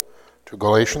to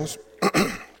Galatians.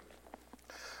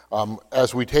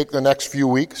 As we take the next few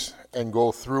weeks and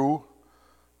go through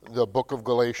the book of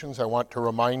Galatians, I want to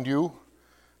remind you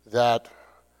that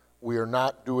we are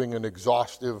not doing an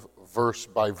exhaustive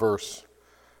verse-by-verse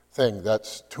thing.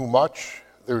 That's too much.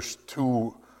 There's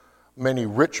too many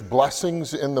rich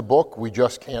blessings in the book. We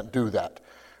just can't do that.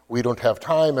 We don't have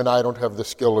time, and I don't have the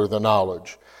skill or the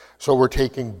knowledge. So we're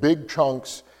taking big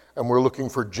chunks, and we're looking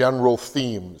for general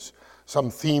themes. Some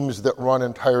themes that run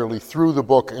entirely through the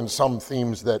book, and some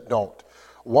themes that don't.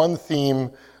 One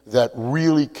theme that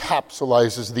really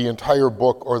capsulizes the entire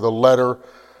book, or the letter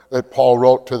that Paul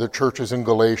wrote to the churches in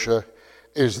Galatia,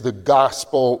 is the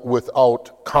gospel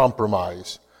without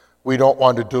compromise. We don't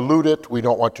want to dilute it. We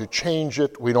don't want to change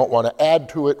it. We don't want to add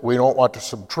to it. We don't want to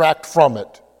subtract from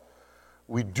it.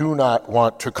 We do not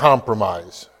want to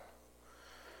compromise.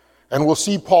 And we'll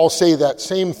see Paul say that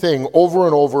same thing over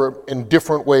and over in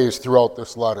different ways throughout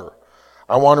this letter.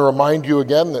 I want to remind you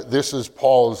again that this is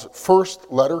Paul's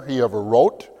first letter he ever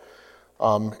wrote.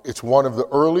 It's one of the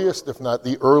earliest, if not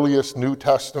the earliest, New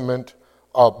Testament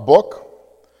book.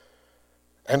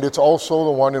 And it's also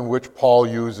the one in which Paul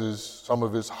uses some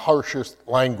of his harshest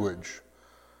language.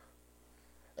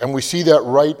 And we see that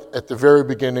right at the very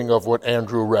beginning of what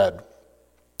Andrew read.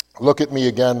 Look at me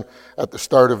again at the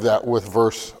start of that with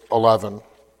verse 11.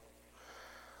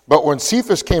 But when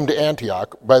Cephas came to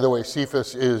Antioch, by the way,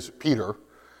 Cephas is Peter,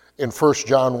 in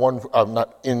John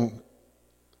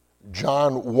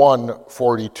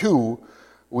 1:42,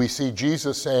 we see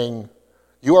Jesus saying,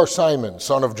 "You are Simon,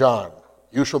 son of John.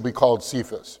 You shall be called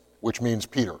Cephas," which means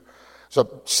Peter.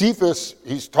 So Cephas,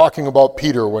 he's talking about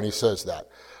Peter when he says that.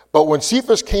 But when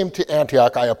Cephas came to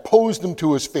Antioch, I opposed him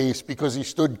to his face because he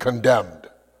stood condemned.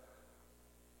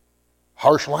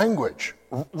 Harsh language,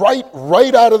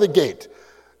 right out of the gate.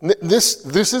 This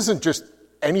isn't just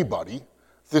anybody.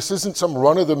 This isn't some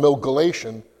run-of-the-mill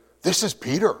Galatian. This is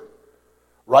Peter,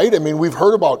 right? I mean, we've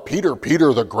heard about Peter,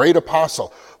 the great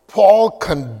apostle. Paul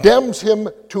condemns him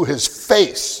to his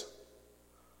face.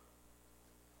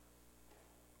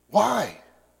 Why?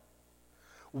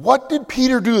 What did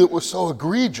Peter do that was so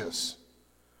egregious?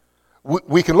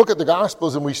 We can look at the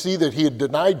Gospels and we see that he had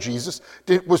denied Jesus.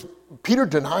 Was Peter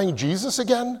denying Jesus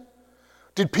again?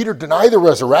 Did Peter deny the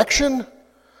resurrection?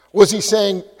 Was he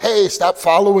saying, hey, stop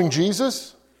following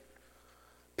Jesus?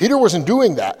 Peter wasn't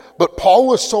doing that, but Paul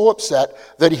was so upset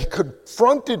that he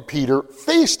confronted Peter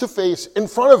face to face in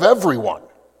front of everyone.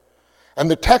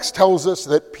 And the text tells us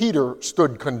that Peter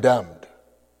stood condemned.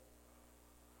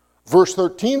 Verse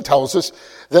 13 tells us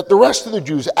that the rest of the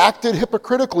Jews acted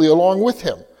hypocritically along with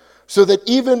him, so that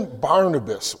even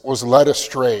Barnabas was led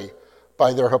astray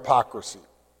by their hypocrisy.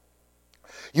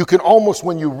 You can almost,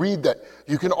 when you read that,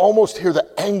 you can almost hear the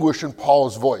anguish in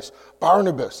Paul's voice.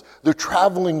 Barnabas, the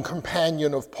traveling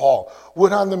companion of Paul,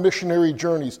 went on the missionary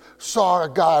journeys, saw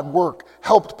God work,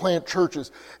 helped plant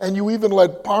churches, and you even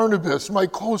led Barnabas, my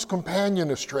close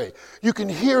companion, astray. You can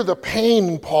hear the pain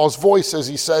in Paul's voice as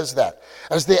he says that,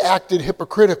 as they acted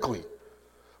hypocritically.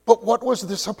 But what was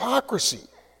this hypocrisy?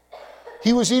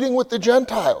 He was eating with the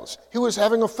Gentiles. He was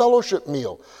having a fellowship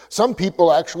meal. Some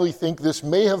people actually think this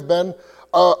may have been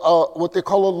what they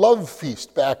call a love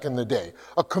feast back in the day,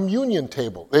 a communion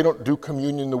table. They don't do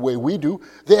communion the way we do.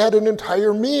 They had an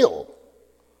entire meal.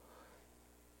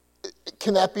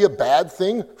 Can that be a bad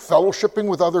thing, fellowshipping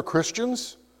with other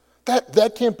Christians?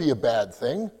 That can't be a bad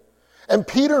thing. And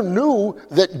Peter knew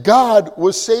that God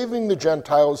was saving the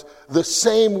Gentiles the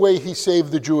same way he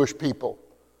saved the Jewish people.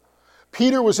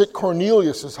 Peter was at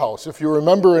Cornelius' house. If you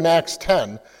remember in Acts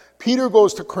 10, Peter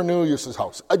goes to Cornelius'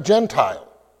 house, a Gentile.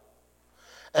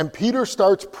 And Peter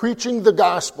starts preaching the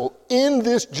gospel in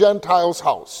this Gentile's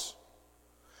house.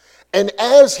 And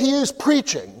as he is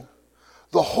preaching,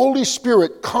 the Holy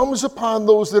Spirit comes upon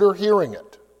those that are hearing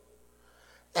it.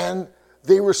 And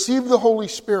they receive the Holy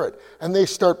Spirit, and they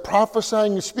start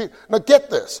prophesying and speaking. Now get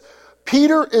this.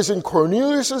 Peter is in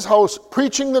Cornelius' house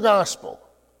preaching the gospel.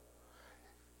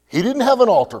 He didn't have an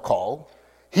altar call.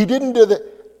 He didn't do the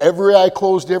every eye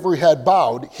closed, every head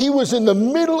bowed. He was in the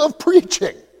middle of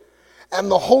preaching.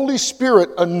 And the Holy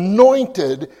Spirit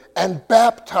anointed and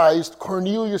baptized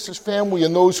Cornelius' family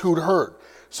and those who'd heard.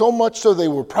 So much so they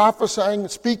were prophesying,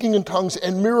 speaking in tongues,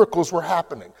 and miracles were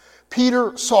happening.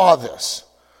 Peter saw this.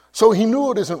 So he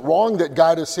knew it isn't wrong that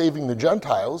God is saving the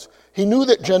Gentiles. He knew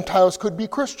that Gentiles could be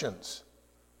Christians.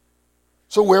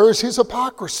 So where is his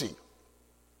hypocrisy?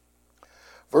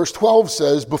 Verse 12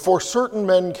 says, before certain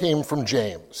men came from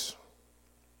James.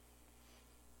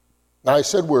 Now I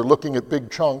said we're looking at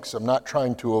big chunks. I'm not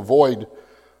trying to avoid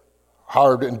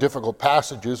hard and difficult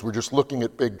passages. We're just looking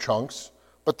at big chunks.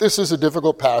 But this is a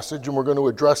difficult passage, and we're going to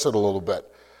address it a little bit.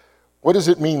 What does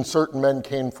it mean certain men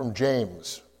came from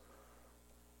James?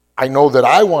 I know that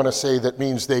I want to say that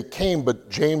means they came, but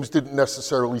James didn't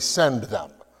necessarily send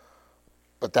them.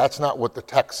 But that's not what the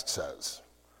text says.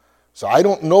 So I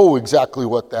don't know exactly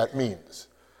what that means.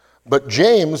 But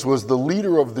James was the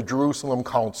leader of the Jerusalem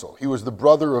council. He was the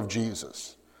brother of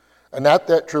Jesus. And at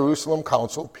that Jerusalem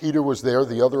council, Peter was there,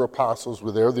 the other apostles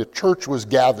were there, the church was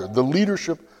gathered, the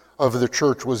leadership of the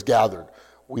church was gathered.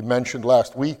 We mentioned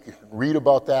last week, read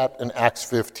about that in Acts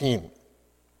 15.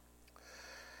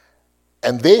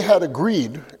 And they had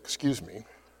agreed,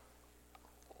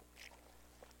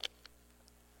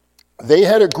 they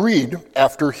had agreed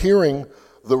after hearing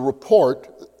the report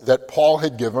that Paul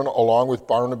had given along with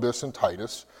Barnabas and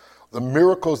Titus, the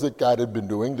miracles that God had been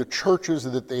doing, the churches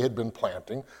that they had been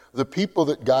planting, the people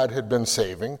that God had been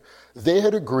saving, they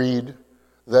had agreed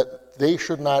that they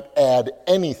should not add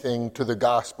anything to the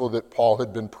gospel that Paul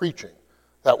had been preaching.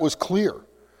 That was clear.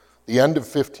 The end of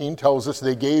 15 tells us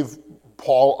they gave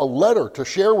Paul a letter to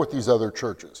share with these other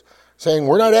churches, saying,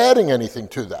 we're not adding anything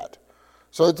to that.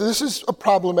 So this is a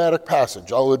problematic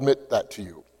passage, I'll admit that to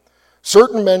you.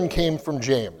 Certain men came from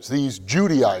James, these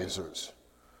Judaizers,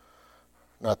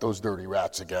 not those dirty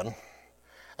rats again.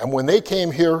 And when they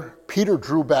came here, Peter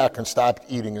drew back and stopped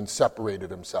eating and separated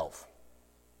himself.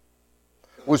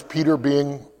 Was Peter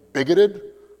being bigoted,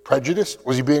 prejudiced?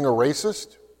 Was he being a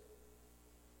racist?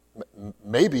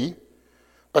 Maybe,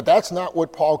 but that's not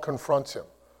what Paul confronts him.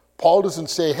 Paul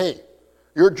doesn't say, hey,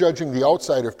 you're judging the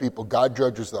outside of people, God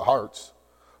judges the hearts.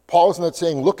 Paul's not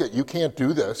saying, look, you can't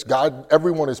do this.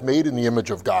 Everyone is made in the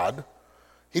image of God.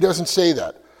 He doesn't say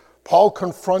that. Paul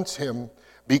confronts him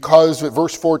because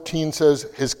verse 14 says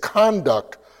his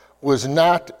conduct was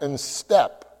not in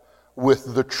step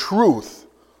with the truth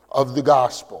of the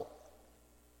gospel.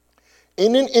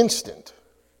 In an instant,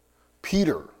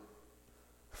 Peter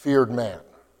feared man.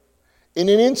 In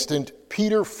an instant,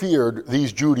 Peter feared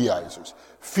these Judaizers,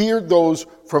 feared those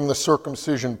from the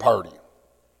circumcision party.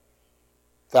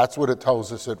 That's what it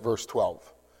tells us at verse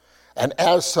 12. And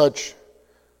as such,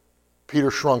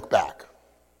 Peter shrunk back.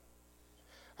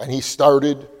 And he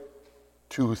started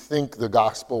to think the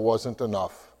gospel wasn't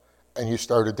enough, and he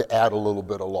started to add a little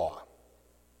bit of law.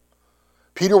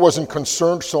 Peter wasn't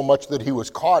concerned so much that he was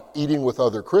caught eating with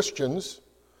other Christians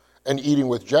and eating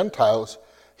with Gentiles.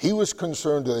 He was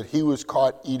concerned that he was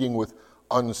caught eating with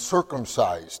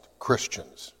uncircumcised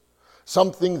Christians,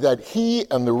 something that he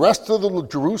and the rest of the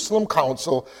Jerusalem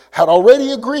council had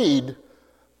already agreed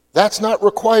that's not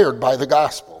required by the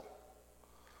gospel.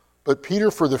 But Peter,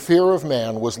 for the fear of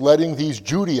man, was letting these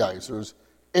Judaizers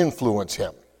influence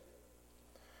him.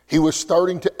 He was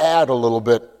starting to add a little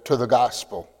bit to the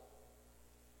gospel.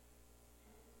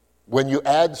 When you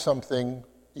add something,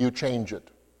 you change it.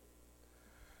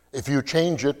 If you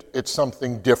change it, it's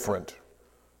something different.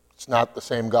 It's not the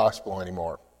same gospel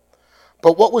anymore.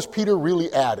 But what was Peter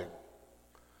really adding?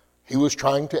 He was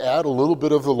trying to add a little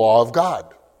bit of the law of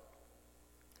God.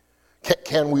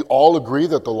 Can we all agree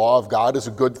that the law of God is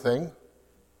a good thing?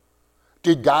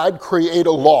 Did God create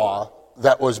a law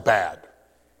that was bad?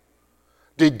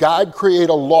 Did God create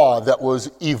a law that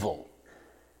was evil?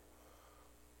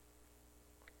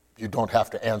 You don't have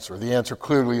to answer. The answer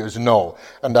clearly is no.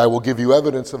 And I will give you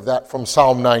evidence of that from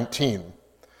Psalm 19.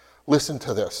 Listen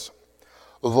to this.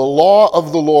 The law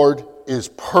of the Lord is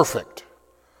perfect,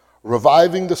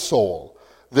 reviving the soul.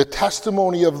 The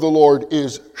testimony of the Lord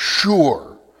is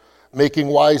sure, making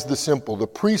wise the simple. The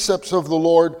precepts of the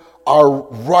Lord are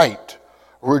right,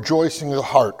 rejoicing the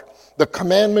heart. The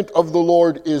commandment of the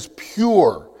Lord is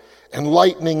pure,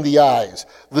 enlightening the eyes.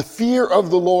 The fear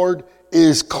of the Lord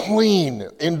is clean,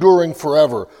 enduring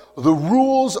forever. The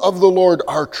rules of the Lord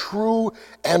are true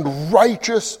and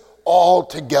righteous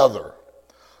altogether.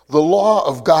 The law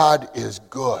of God is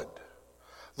good.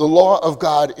 The law of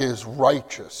God is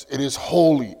righteous. It is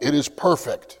holy. It is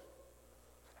perfect.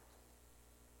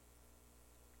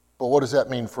 But what does that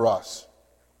mean for us?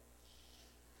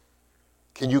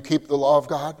 Can you keep the law of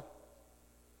God?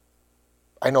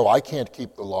 I know I can't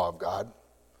keep the law of God.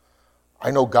 I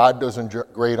know God doesn't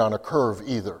grade on a curve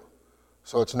either.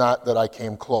 So it's not that I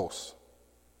came close.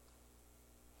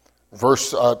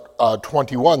 Verse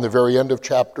 21, the very end of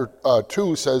chapter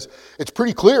 2 says, it's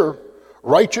pretty clear,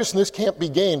 righteousness can't be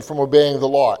gained from obeying the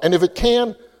law. And if it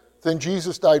can, then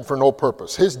Jesus died for no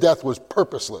purpose. His death was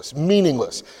purposeless,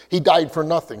 meaningless. He died for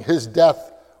nothing. His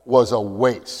death was a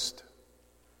waste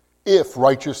if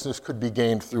righteousness could be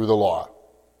gained through the law.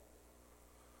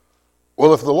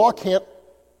 Well, if the law can't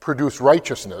produce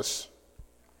righteousness,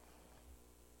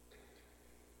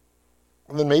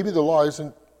 then maybe the law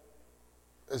isn't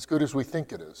as good as we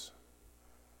think it is.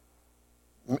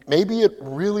 Maybe it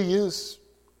really is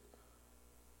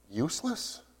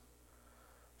useless?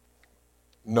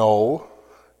 No.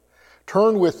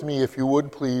 Turn with me, if you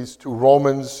would please, to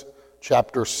Romans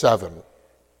chapter 7.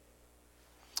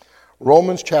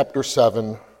 Romans chapter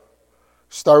 7,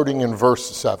 starting in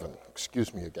verse 7.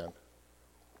 Excuse me again.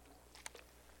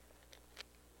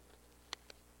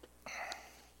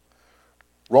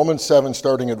 Romans 7,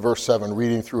 starting at verse 7,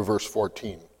 reading through verse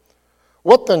 14.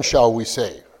 What then shall we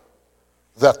say?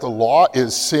 That the law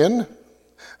is sin?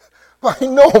 By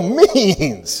no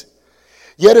means.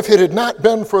 Yet if it had not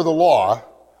been for the law,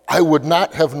 I would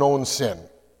not have known sin.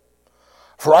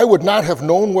 For I would not have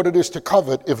known what it is to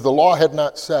covet if the law had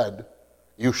not said,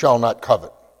 you shall not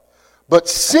covet. But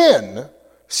sin,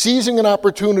 seizing an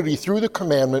opportunity through the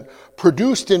commandment,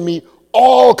 produced in me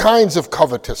all kinds of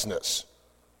covetousness.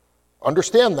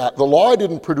 Understand that. The law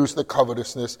didn't produce the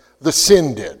covetousness, the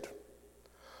sin did.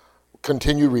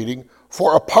 Continue reading.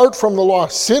 For apart from the law,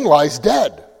 sin lies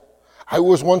dead. I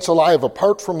was once alive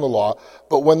apart from the law,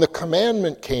 but when the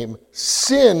commandment came,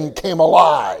 sin came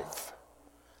alive,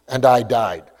 and I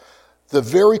died. The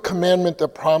very commandment that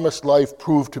promised life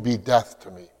proved to be death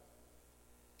to me.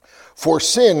 For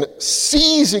sin,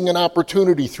 seizing an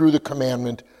opportunity through the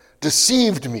commandment,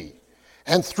 deceived me,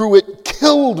 and through it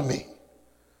killed me.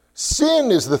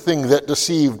 Sin is the thing that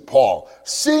deceived Paul.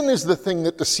 Sin is the thing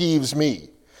that deceives me.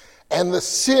 And the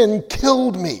sin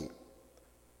killed me.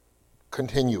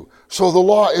 Continue. So the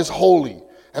law is holy,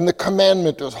 and the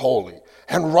commandment is holy,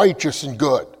 and righteous and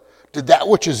good. Did that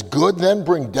which is good then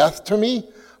bring death to me?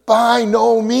 By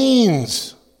no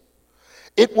means.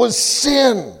 It was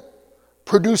sin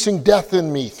producing death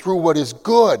in me through what is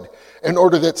good, in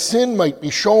order that sin might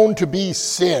be shown to be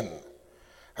sin,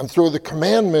 and through the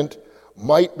commandment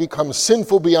might become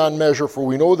sinful beyond measure, for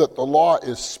we know that the law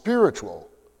is spiritual,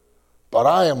 but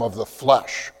I am of the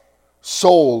flesh,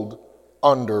 sold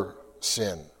under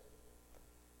sin.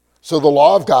 So the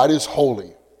law of God is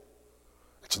holy.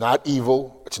 It's not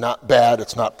evil, it's not bad,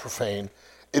 it's not profane.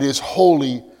 It is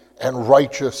holy and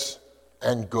righteous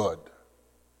and good.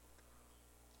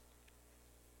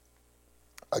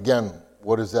 Again,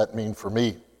 what does that mean for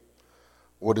me?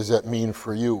 What does that mean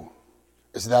for you?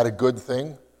 Is that a good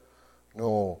thing?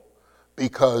 No,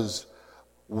 because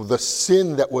the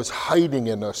sin that was hiding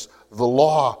in us, the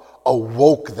law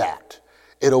awoke that.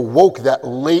 It awoke that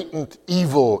latent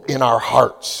evil in our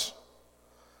hearts.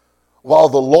 While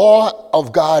the law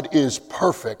of God is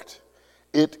perfect,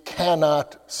 it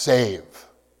cannot save.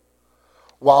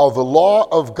 While the law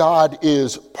of God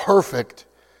is perfect,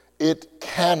 it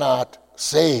cannot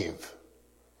save.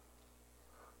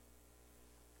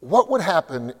 What would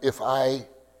happen if I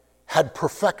had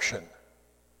perfection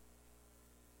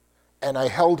and I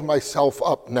held myself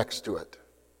up next to it?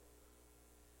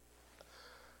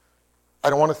 I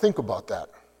don't want to think about that.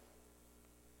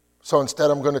 So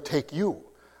instead I'm going to take you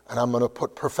and I'm going to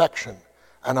put perfection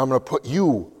and I'm going to put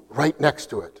you right next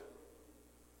to it.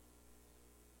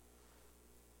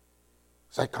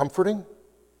 Is that comforting?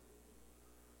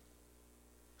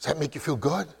 Does that make you feel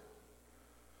good?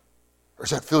 Or does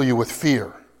that fill you with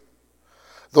fear?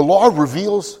 The law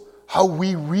reveals how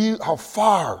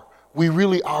far we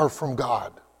really are from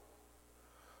God.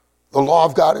 The law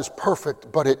of God is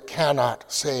perfect, but it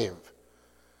cannot save.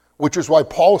 Which is why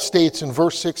Paul states in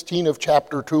verse 16 of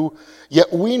chapter 2,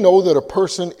 yet we know that a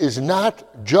person is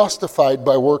not justified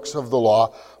by works of the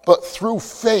law, but through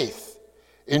faith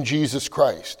in Jesus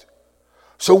Christ.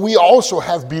 So we also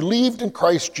have believed in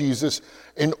Christ Jesus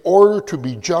in order to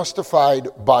be justified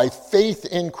by faith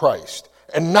in Christ,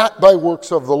 and not by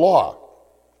works of the law.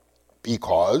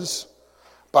 Because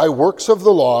by works of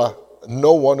the law,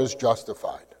 no one is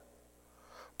justified.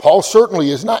 Paul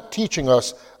certainly is not teaching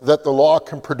us that the law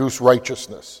can produce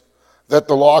righteousness, that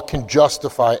the law can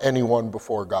justify anyone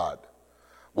before God.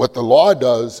 What the law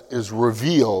does is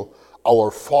reveal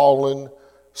our fallen,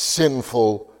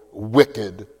 sinful,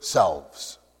 wicked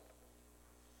selves.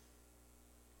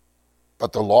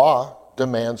 But the law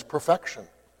demands perfection.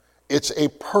 It's a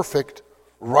perfect,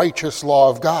 righteous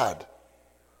law of God.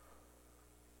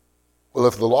 Well,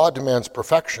 if the law demands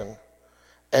perfection,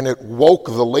 and it woke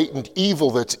the latent evil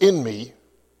that's in me,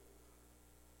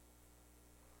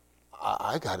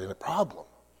 I got in a problem.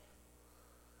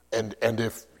 And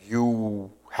if you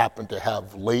happen to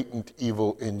have latent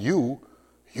evil in you,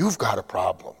 you've got a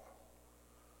problem.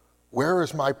 Where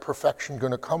is my perfection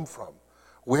going to come from?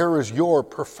 Where is your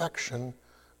perfection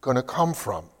going to come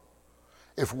from?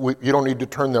 You don't need to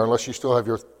turn there unless you still have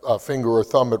your finger or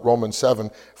thumb at Romans 7.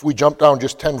 If we jump down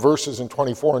just 10 verses in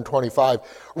 24 and 25,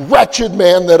 wretched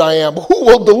man that I am, who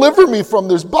will deliver me from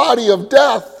this body of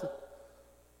death?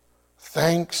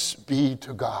 Thanks be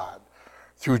to God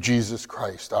through Jesus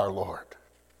Christ our Lord.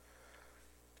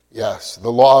 Yes, the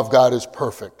law of God is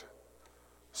perfect,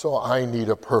 so I need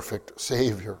a perfect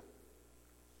Savior.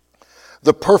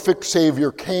 The perfect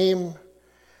Savior came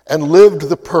and lived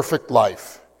the perfect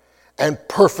life and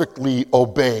perfectly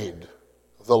obeyed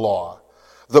the law.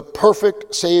 The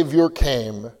perfect Savior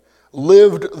came,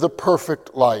 lived the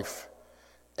perfect life,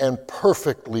 and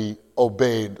perfectly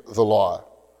obeyed the law.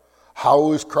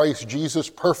 How is Christ Jesus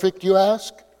perfect, you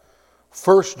ask?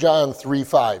 1 John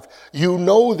 3:5. You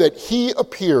know that he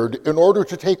appeared in order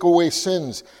to take away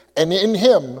sins, and in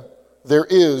him there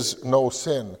is no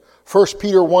sin. 1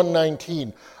 Peter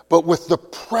 1:19. But with the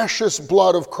precious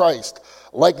blood of Christ,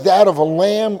 like that of a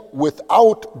lamb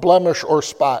without blemish or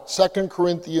spot. 2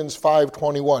 Corinthians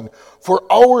 5:21. For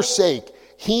our sake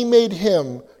he made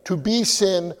him to be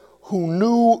sin who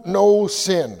knew no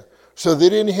sin, so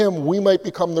that in him we might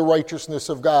become the righteousness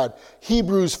of God.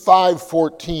 Hebrews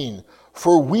 5:14.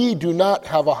 For we do not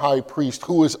have a high priest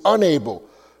who is unable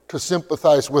to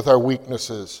sympathize with our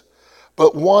weaknesses,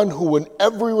 but one who in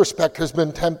every respect has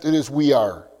been tempted as we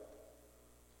are,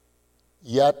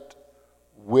 yet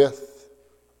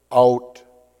without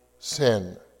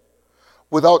sin.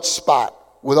 Without spot,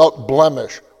 without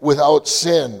blemish, without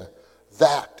sin.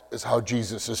 That is how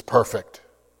Jesus is perfect.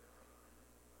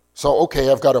 So, okay,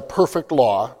 I've got a perfect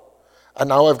law, and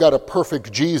now I've got a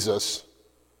perfect Jesus.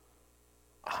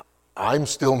 I'm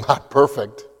still not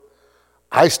perfect.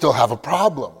 I still have a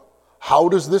problem. How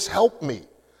does this help me?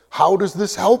 How does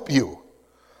this help you?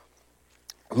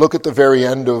 Look at the very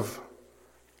end of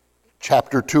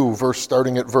chapter 2,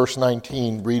 starting at verse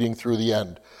 19, reading through the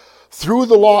end. Through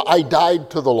the law I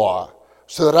died to the law,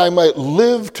 so that I might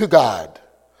live to God.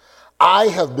 I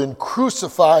have been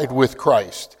crucified with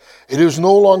Christ. It is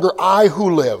no longer I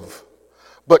who live,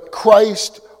 but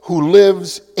Christ who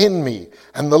lives in me.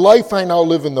 And the life I now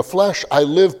live in the flesh, I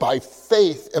live by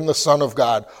faith in the Son of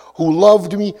God, who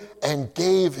loved me and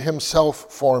gave himself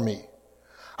for me.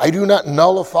 I do not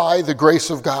nullify the grace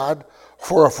of God,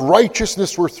 for if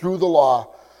righteousness were through the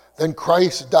law, then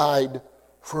Christ died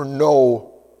for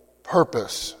no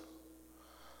purpose.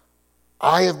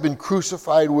 I have been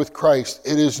crucified with Christ.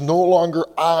 It is no longer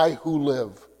I who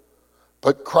live,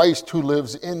 but Christ who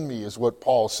lives in me, is what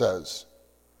Paul says.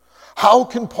 How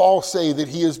can Paul say that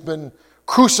he has been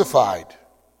crucified,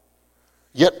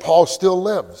 yet Paul still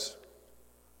lives?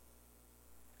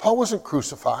 Paul wasn't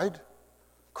crucified.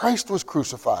 Christ was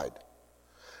crucified.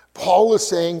 Paul is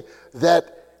saying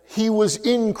that he was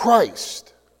in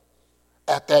Christ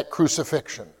at that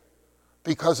crucifixion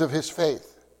because of his faith.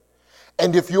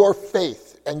 And if your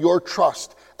faith and your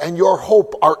trust and your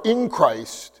hope are in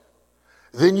Christ,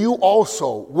 then you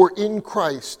also were in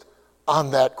Christ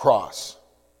on that cross.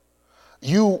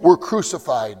 You were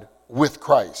crucified with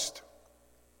Christ.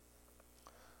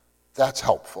 That's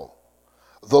helpful.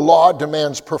 The law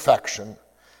demands perfection,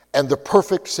 and the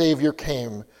perfect Savior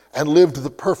came and lived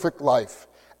the perfect life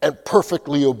and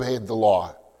perfectly obeyed the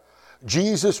law.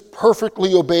 Jesus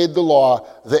perfectly obeyed the law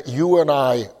that you and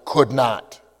I could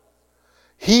not.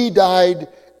 He died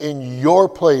in your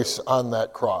place on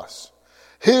that cross.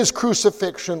 His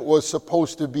crucifixion was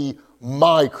supposed to be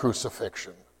my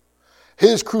crucifixion.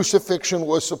 His crucifixion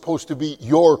was supposed to be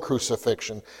your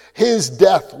crucifixion. His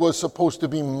death was supposed to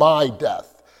be my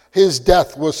death. His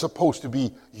death was supposed to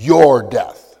be your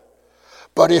death.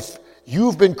 But if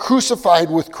you've been crucified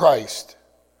with Christ,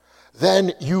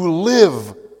 then you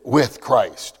live with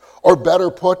Christ. Or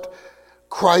better put,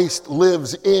 Christ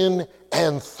lives in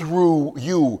and through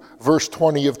you. Verse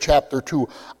 20 of chapter 2.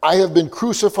 I have been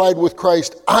crucified with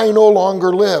Christ. I no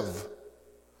longer live,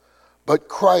 but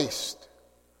Christ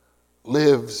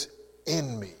lives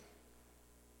in me.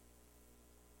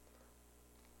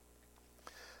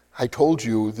 I told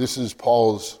you this is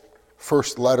Paul's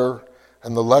first letter,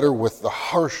 and the letter with the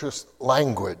harshest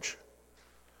language.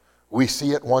 We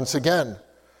see it once again,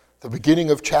 the beginning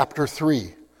of chapter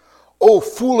 3. O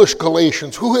foolish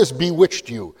Galatians, who has bewitched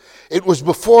you? It was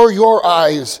before your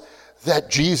eyes that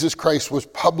Jesus Christ was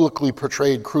publicly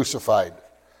portrayed crucified.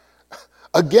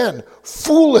 Again,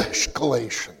 foolish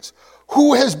Galatians,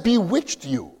 who has bewitched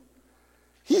you?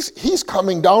 He's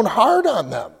coming down hard on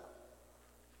them.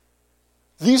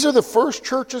 These are the first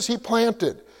churches he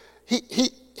planted.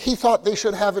 He thought they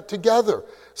should have it together.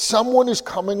 Someone is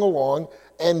coming along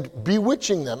and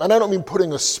bewitching them. And I don't mean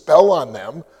putting a spell on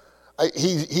them.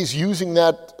 He's using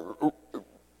that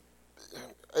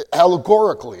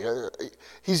allegorically.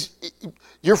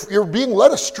 You're being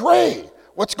led astray.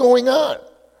 What's going on?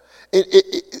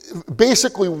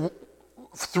 Basically,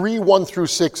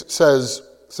 3:1-6 says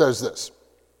this.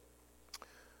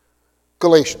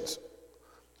 Galatians.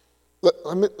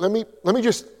 Let me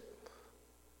just,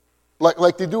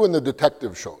 like they do in the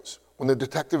detective shows. When the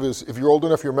detective is, if you're old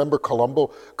enough, you remember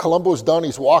Columbo. Columbo's done,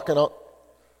 he's walking out.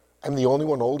 I'm the only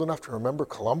one old enough to remember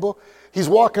Columbo. He's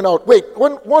walking out. Wait,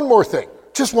 one more thing.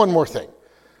 Just one more thing.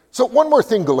 So one more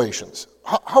thing, Galatians.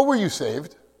 How were you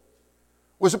saved?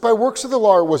 Was it by works of the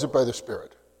law or was it by the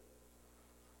Spirit?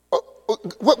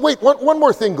 Wait, one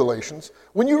more thing, Galatians.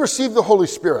 When you received the Holy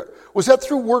Spirit, was that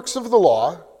through works of the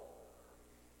law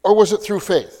or was it through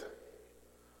faith?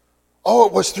 Oh,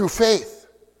 it was through faith.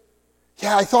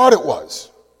 Yeah, I thought it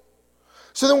was.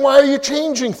 So then why are you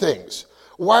changing things?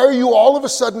 Why are you all of a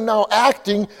sudden now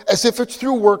acting as if it's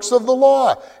through works of the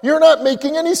law? You're not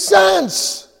making any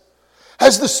sense.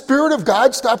 Has the Spirit of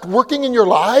God stopped working in your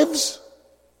lives?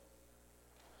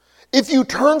 If you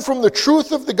turn from the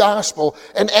truth of the gospel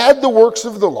and add the works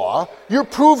of the law, you're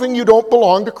proving you don't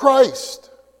belong to Christ.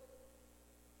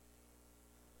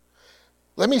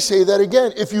 Let me say that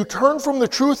again. If you turn from the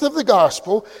truth of the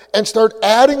gospel and start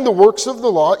adding the works of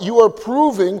the law, you are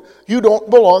proving you don't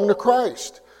belong to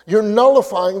Christ. You're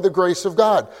nullifying the grace of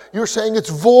God. You're saying it's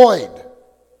void.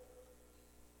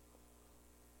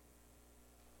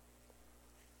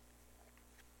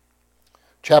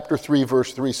 Chapter 3,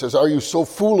 verse 3 says, "Are you so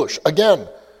foolish?" Again,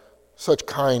 such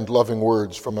kind, loving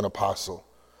words from an apostle.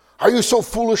 "Are you so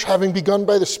foolish, having begun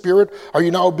by the Spirit? Are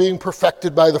you now being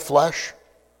perfected by the flesh?"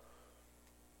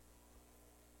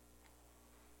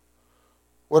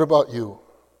 What about you?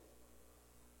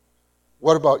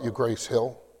 What about you, Grace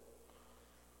Hill?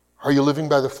 Are you living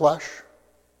by the flesh?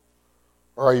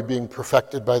 Or are you being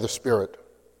perfected by the Spirit?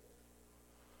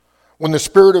 When the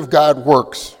Spirit of God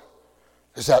works,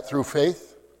 is that through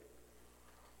faith?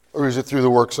 Or is it through the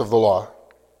works of the law?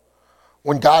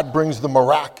 When God brings the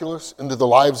miraculous into the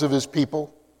lives of his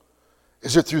people,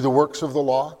 is it through the works of the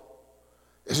law?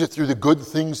 Is it through the good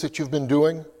things that you've been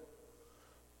doing?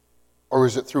 Or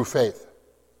is it through faith?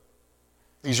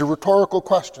 These are rhetorical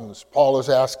questions Paul is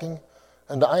asking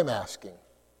and I'm asking.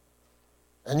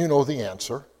 And you know the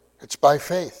answer. It's by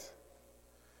faith.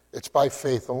 It's by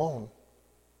faith alone.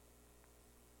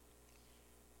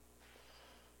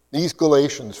 These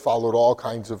Galatians followed all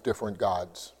kinds of different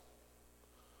gods.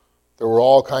 There were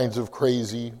all kinds of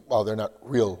crazy, well, they're not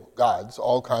real gods,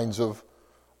 all kinds of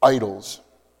idols.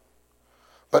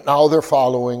 But now they're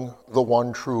following the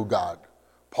one true God.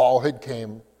 Paul had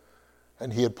came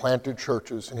and he had planted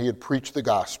churches and he had preached the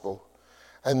gospel,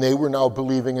 and they were now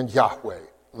believing in Yahweh,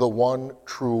 the one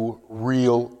true,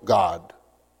 real God.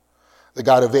 The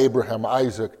God of Abraham,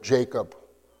 Isaac, Jacob,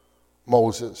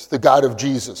 Moses, the God of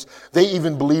Jesus. They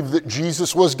even believed that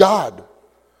Jesus was God.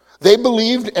 They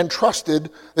believed and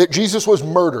trusted that Jesus was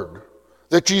murdered,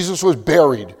 that Jesus was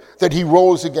buried, that he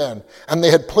rose again, and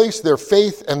they had placed their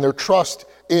faith and their trust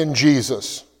in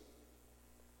Jesus.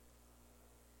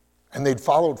 And they'd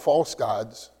followed false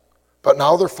gods, but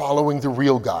now they're following the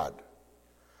real God.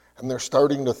 And they're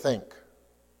starting to think,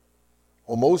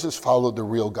 well, Moses followed the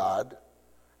real God,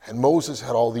 and Moses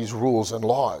had all these rules and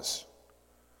laws.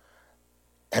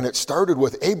 And it started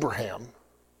with Abraham.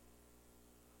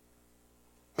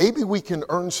 Maybe we can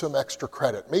earn some extra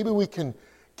credit. Maybe we can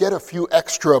get a few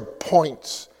extra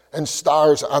points and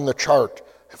stars on the chart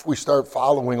if we start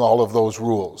following all of those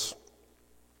rules.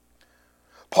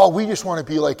 Paul, we just want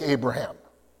to be like Abraham.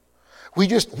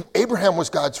 Abraham was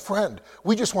God's friend.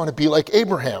 We just want to be like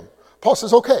Abraham. Paul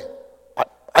says, okay,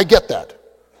 I get that.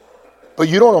 But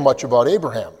you don't know much about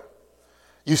Abraham.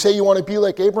 You say you want to be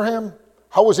like Abraham?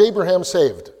 How was Abraham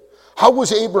saved? How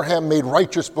was Abraham made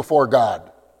righteous before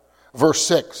God? Verse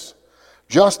 6,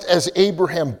 just as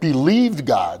Abraham believed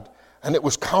God, and it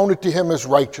was counted to him as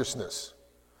righteousness.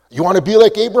 You want to be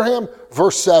like Abraham?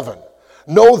 Verse 7,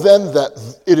 know then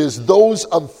that it is those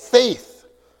of faith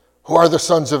who are the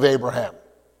sons of Abraham.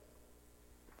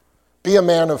 Be a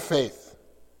man of faith.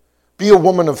 Be a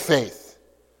woman of faith.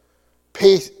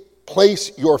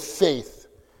 Place your faith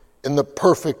in the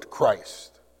perfect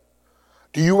Christ.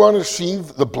 Do you want to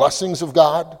receive the blessings of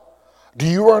God? Do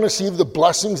you want to receive the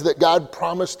blessings that God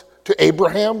promised to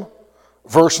Abraham?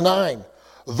 Verse 9,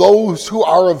 those who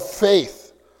are of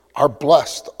faith are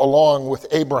blessed along with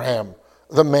Abraham,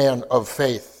 the man of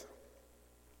faith.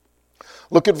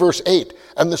 Look at verse 8.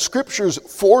 And the scriptures,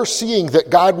 foreseeing that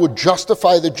God would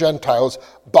justify the Gentiles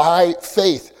by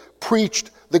faith,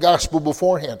 preached the gospel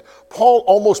beforehand. Paul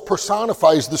almost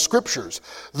personifies the Scriptures.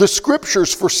 The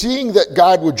Scriptures, foreseeing that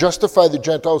God would justify the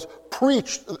Gentiles,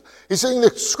 preached. He's saying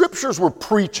the Scriptures were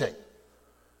preaching.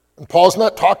 And Paul's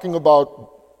not talking about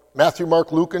Matthew,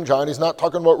 Mark, Luke, and John. He's not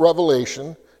talking about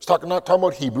Revelation. He's not talking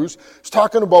about Hebrews. He's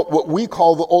talking about what we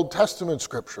call the Old Testament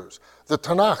Scriptures, the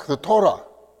Tanakh, the Torah.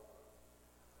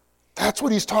 That's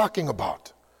what he's talking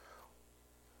about.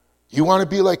 You want to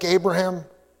be like Abraham?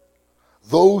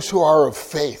 Those who are of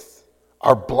faith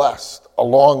are blessed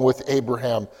along with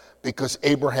Abraham, because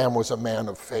Abraham was a man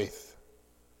of faith.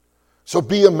 So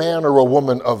be a man or a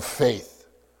woman of faith,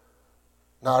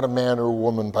 not a man or a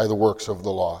woman by the works of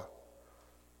the law.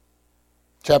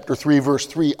 Chapter 3, verse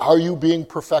 3, are you being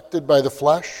perfected by the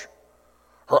flesh,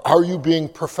 or are you being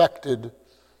perfected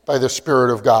by the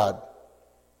Spirit of God?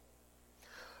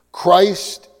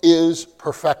 Christ is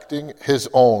perfecting his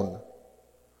own.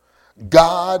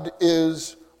 God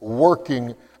is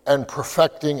working and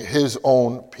perfecting his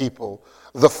own people.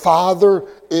 The Father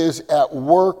is at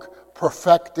work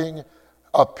perfecting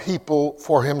a people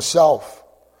for himself.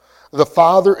 The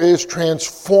Father is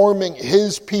transforming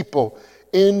his people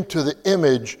into the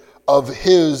image of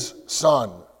his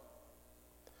Son.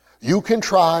 You can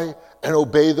try and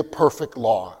obey the perfect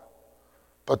law,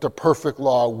 but the perfect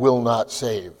law will not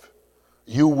save.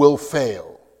 You will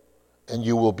fail, and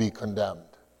you will be condemned.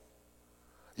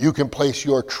 You can place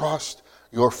your trust,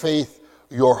 your faith,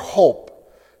 your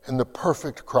hope in the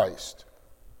perfect Christ,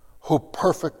 who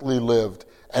perfectly lived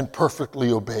and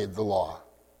perfectly obeyed the law.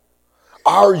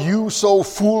 Are you so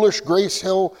foolish, Grace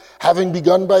Hill? Having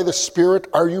begun by the Spirit,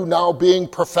 are you now being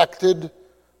perfected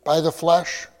by the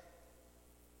flesh?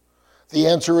 The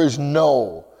answer is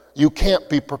no. You can't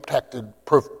be perfected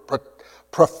by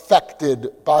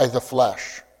the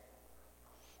flesh.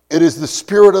 It is the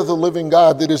Spirit of the living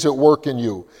God that is at work in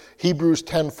you. Hebrews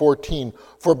 10:14.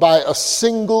 For by a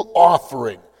single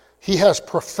offering he has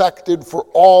perfected for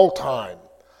all time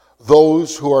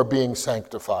those who are being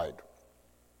sanctified.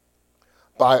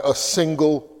 By a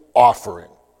single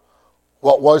offering.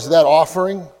 What was that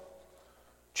offering?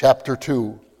 Chapter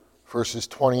 2, verses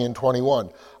 20 and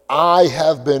 21. I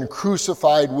have been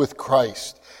crucified with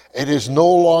Christ. It is no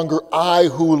longer I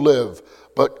who live,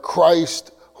 but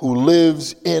Christ who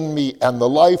lives in me. And the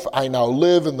life I now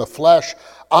live in the flesh,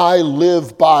 I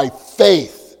live by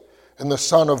faith in the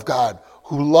Son of God,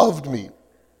 who loved me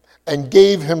and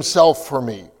gave himself for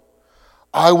me.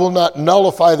 I will not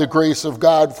nullify the grace of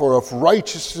God, for if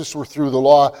righteousness were through the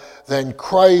law, then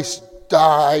Christ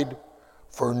died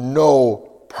for no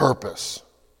purpose.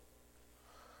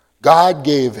 God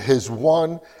gave his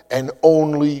one and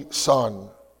only Son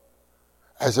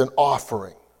as an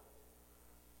offering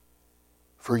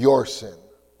for your sin,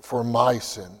 for my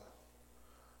sin.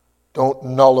 Don't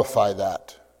nullify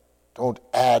that. Don't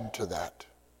add to that.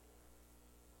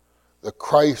 The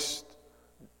Christ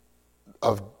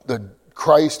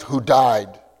who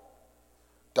died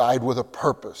with a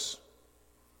purpose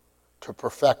to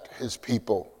perfect his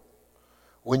people.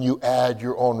 When you add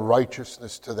your own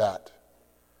righteousness to that,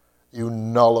 you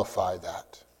nullify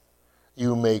that.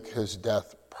 You make his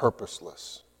death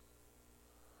purposeless.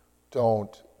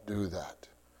 Don't do that.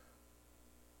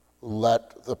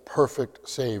 Let the perfect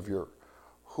Savior,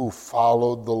 who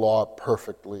followed the law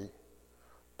perfectly,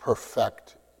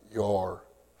 perfect your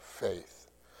faith.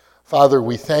 Father,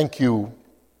 we thank you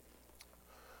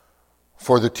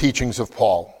for the teachings of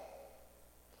Paul.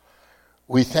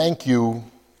 We thank you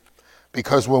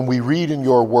because when we read in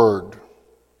your word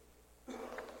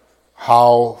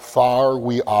how far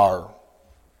we are,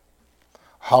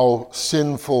 how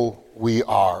sinful we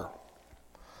are,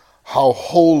 how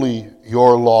holy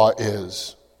your law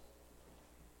is,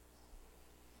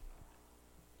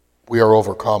 we are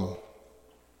overcome.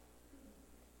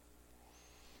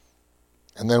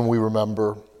 And then we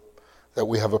remember that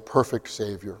we have a perfect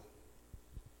Savior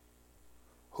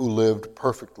who lived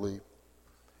perfectly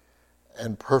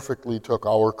and perfectly took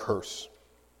our curse.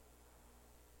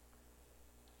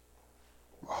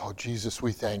 Oh, Jesus,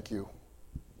 we thank you.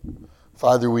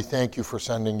 Father, we thank you for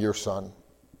sending your Son.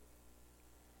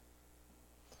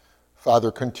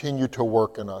 Father, continue to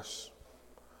work in us.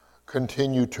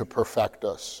 Continue to perfect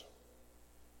us.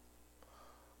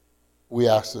 We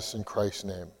ask this in Christ's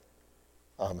name.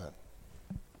 Amen.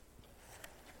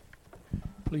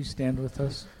 Please stand with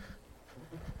us.